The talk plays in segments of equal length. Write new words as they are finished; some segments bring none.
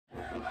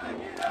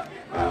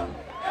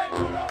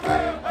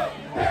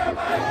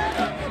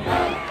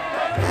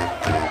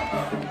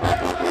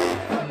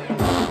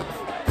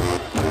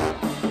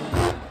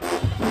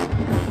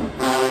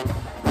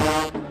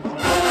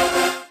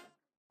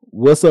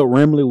What's up,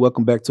 Ramley?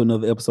 Welcome back to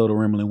another episode of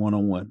Ramley One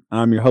on One.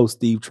 I'm your host,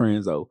 Steve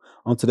Tranzo.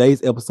 On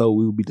today's episode,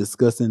 we will be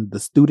discussing the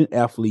student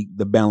athlete,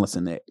 the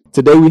balancing act.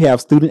 Today, we have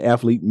student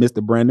athlete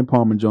Mr. Brandon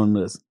Palmer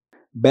joining us.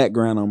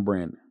 Background on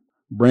Brandon.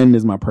 Brandon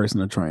is my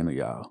personal trainer,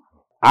 y'all.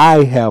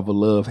 I have a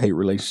love-hate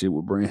relationship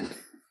with Brandon.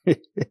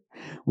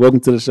 Welcome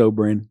to the show,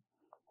 Brandon.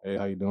 Hey,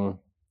 how you doing?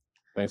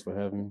 Thanks for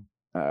having me.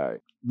 All right,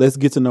 let's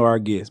get to know our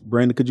guest.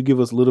 Brandon, could you give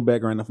us a little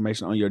background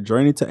information on your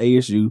journey to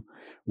ASU,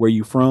 where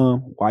you from,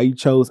 why you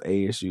chose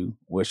ASU,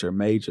 what's your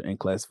major and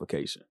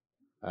classification?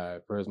 All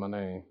right, first, my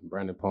name,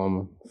 Brandon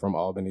Palmer, from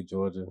Albany,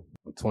 Georgia.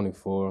 I'm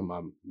 24.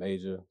 My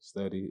major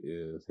study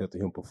is health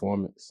and human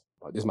performance.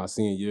 This is my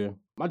senior year.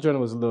 My journey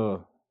was a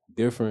little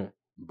different,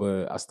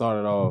 but I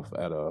started off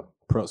at a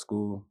prep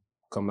school,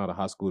 coming out of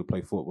high school to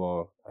play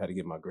football. I had to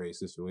get my grades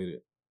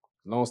situated.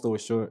 Long story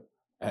short,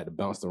 I had to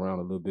bounce around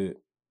a little bit,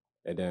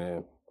 and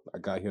then I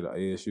got here to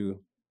ASU.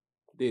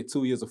 Did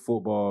 2 years of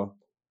football,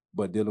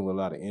 but dealing with a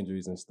lot of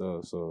injuries and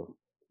stuff. So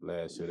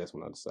last year, that's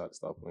when I decided to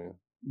stop playing.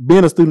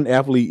 Being a student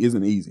athlete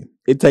isn't easy.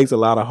 It takes a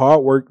lot of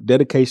hard work,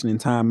 dedication, and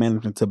time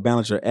management to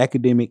balance your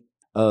academic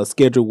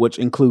schedule, which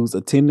includes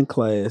attending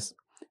class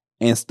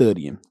and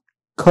studying,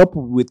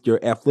 coupled with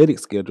your athletic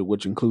schedule,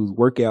 which includes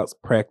workouts,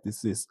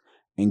 practices,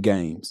 and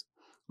games.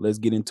 Let's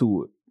get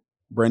into it.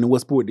 Brandon,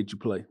 what sport did you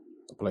play?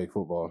 I played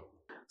football.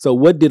 So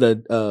what did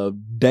a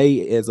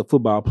day as a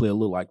football player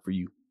look like for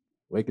you?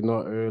 Waking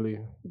up early,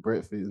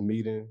 breakfast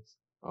meetings,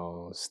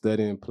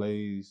 studying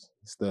plays,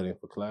 studying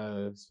for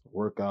class,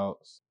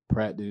 workouts,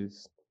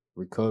 practice,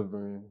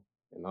 recovering,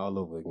 and all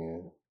over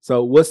again.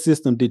 So what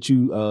system did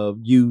you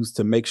use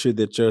to make sure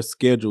that your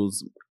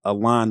schedules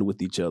aligned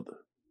with each other?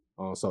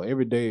 So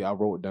every day I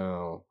wrote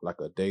down like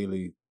a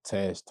daily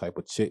task type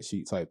of check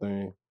sheet type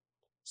thing.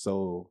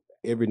 So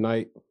every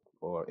night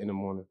or in the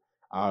morning,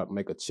 I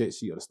make a check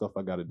sheet of the stuff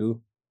I got to do.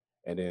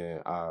 And then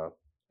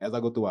as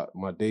I go throughout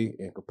my day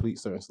and complete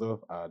certain stuff,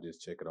 I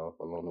just check it off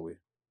along the way.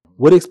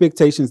 What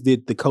expectations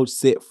did the coach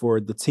set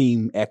for the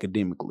team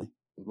academically?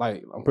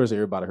 Like, I'm pretty sure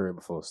everybody heard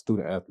before,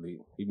 student athlete.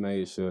 He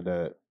made sure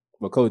that,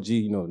 well, Coach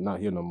G, not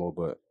here no more,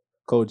 but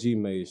Coach G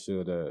made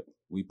sure that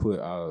we put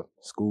our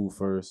school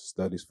first,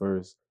 studies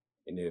first.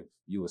 And if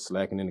you were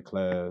slacking in the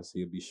class,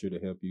 he'll be sure to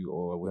help you,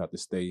 or we'll have to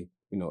stay,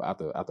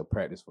 after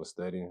practice for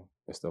studying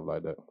and stuff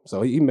like that.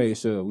 So he made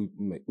sure we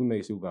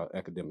made sure about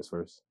academics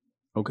first.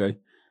 Okay.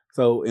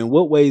 So in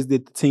what ways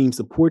did the team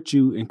support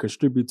you and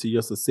contribute to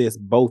your success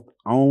both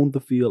on the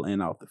field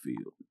and off the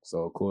field?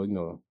 So of course,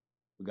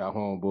 we got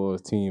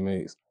homeboys,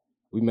 teammates.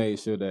 We made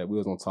sure that we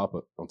was on top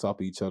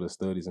of each other's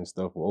studies and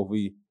stuff. Or if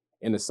we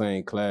in the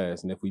same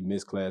class, and if we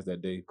miss class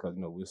that day because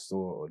we're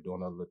sore or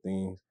doing other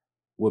things,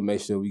 we'll make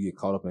sure we get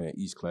caught up in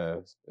each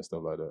class and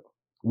stuff like that.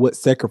 What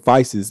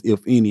sacrifices, if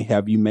any,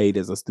 have you made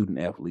as a student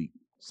athlete?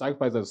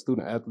 Sacrifice as a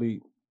student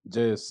athlete,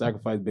 just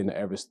sacrifice being the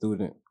average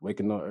student,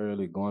 waking up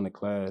early, going to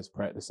class,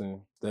 practicing,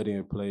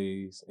 studying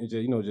plays, and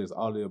just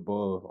all the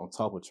above on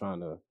top of trying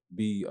to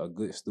be a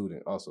good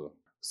student also.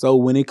 So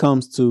when it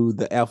comes to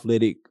the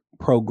athletic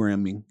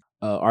programming,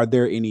 are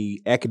there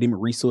any academic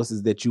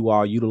resources that you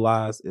all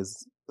utilize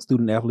as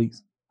student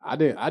athletes? I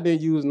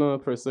didn't use none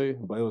per se,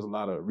 but it was a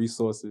lot of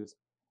resources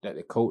that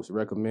the coach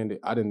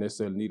recommended. I didn't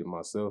necessarily need it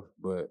myself,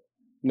 but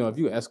if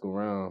you ask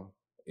around,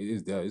 it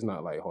is there. It's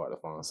not like hard to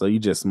find. So you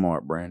just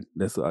smart, Brandon.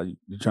 That's all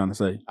you're trying to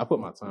say. I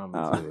put my time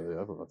into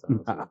it. I put my time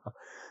into it.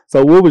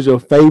 So what was your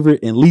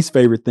favorite and least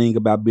favorite thing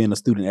about being a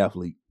student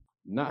athlete?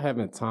 Not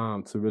having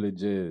time to really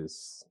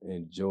just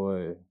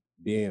enjoy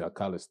being a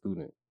college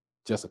student,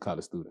 just a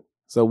college student.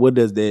 So what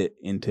does that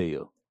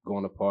entail?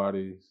 Going to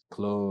parties,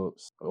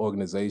 clubs,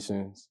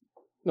 organizations,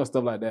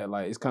 stuff like that.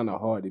 Like, it's kind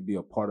of hard to be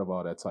a part of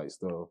all that type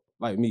stuff.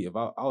 Like me, if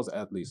I was an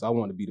athlete, so I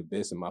wanted to be the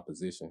best in my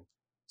position.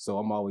 So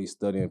I'm always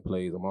studying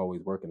plays. I'm always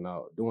working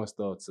out, doing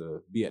stuff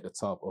to be at the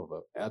top of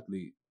an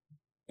athlete,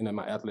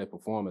 my athletic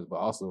performance, but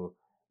also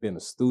being a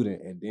student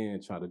and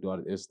then trying to do all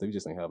the extra stuff. You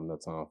just ain't have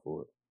enough time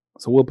for it.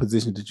 So what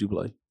position did you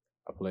play?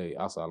 I played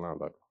outside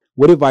linebacker.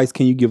 What advice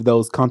can you give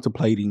those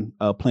contemplating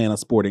playing a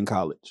sport in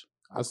college?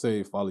 I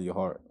say follow your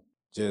heart.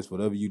 Just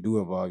whatever you do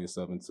involve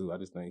yourself into, I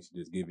just think you should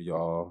just give it your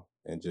all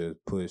and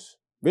just push.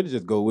 Really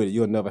just go with it.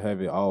 You'll never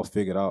have it all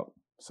figured out.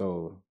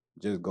 So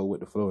just go with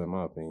the flow, in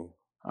my opinion.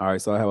 All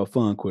right, so I have a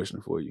fun question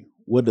for you.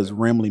 What does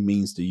Ramley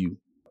means to you?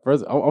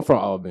 First, I'm from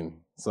Albany,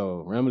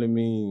 so Ramley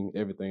means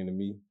everything to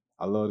me.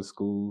 I love the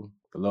school.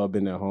 I love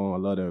being at home. I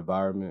love the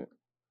environment.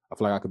 I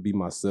feel like I could be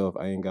myself.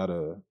 I ain't got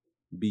to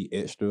be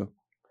extra,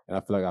 and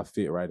I feel like I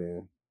fit right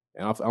in.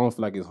 And I don't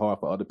feel like it's hard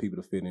for other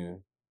people to fit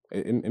in.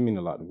 It means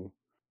a lot to me.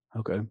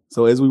 Okay,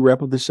 so as we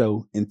wrap up the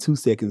show, in 2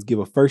 seconds, give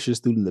a first-year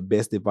student the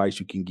best advice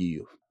you can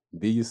give.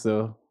 Be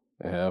yourself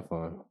and have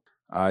fun.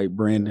 All right,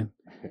 Brandon.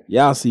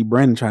 Y'all see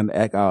Brandon trying to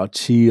act all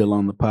chill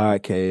on the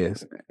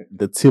podcast.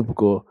 The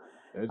typical,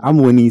 I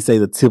wouldn't even say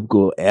the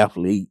typical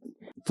athlete,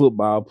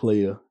 football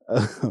player.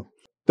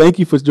 Thank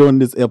you for joining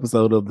this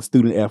episode of the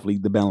Student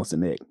Athlete, the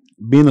Balancing Act.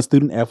 Being a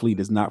student athlete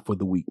is not for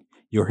the weak.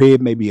 Your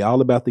head may be all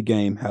about the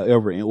game.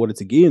 However, in order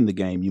to get in the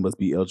game, you must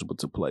be eligible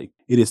to play.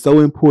 It is so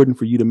important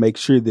for you to make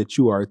sure that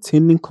you are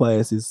attending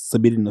classes,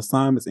 submitting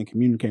assignments, and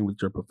communicating with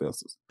your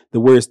professors. The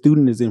word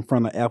student is in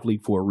front of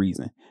athlete for a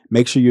reason.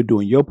 Make sure you're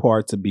doing your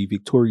part to be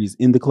victorious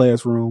in the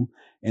classroom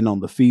and on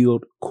the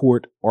field,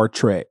 court, or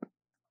track.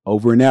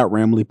 Over and out,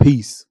 Ramley.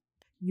 Peace.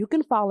 You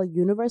can follow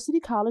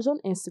University College on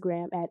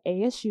Instagram at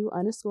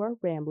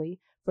ASU_Ramley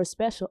for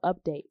special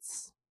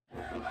updates.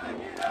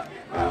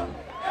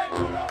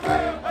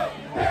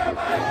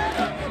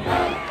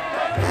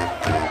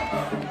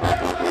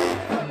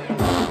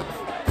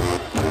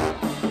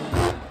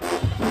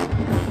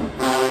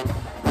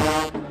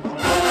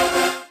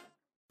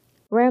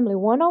 Ramley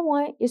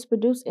 101 is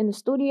produced in the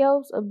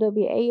studios of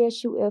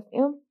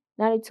WASU-FM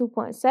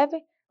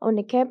 92.7 on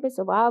the campus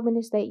of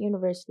Albany State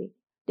University.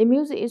 The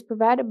music is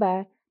provided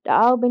by the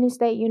Albany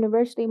State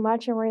University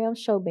Marching Rams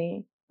Show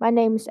Band. My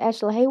name is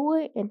Ashley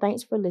Haywood, and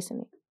thanks for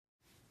listening.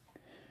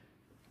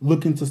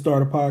 Looking to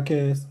start a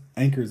podcast?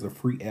 Anchor is a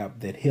free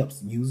app that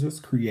helps users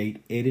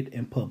create, edit,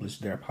 and publish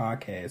their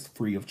podcasts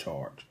free of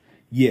charge.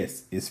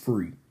 Yes, it's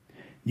free.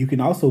 You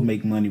can also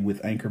make money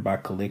with Anchor by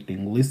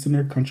collecting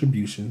listener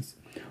contributions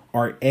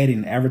or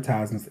adding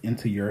advertisements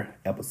into your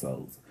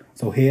episodes.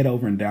 So head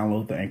over and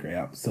download the Anchor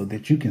app so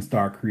that you can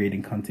start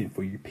creating content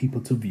for your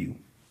people to view.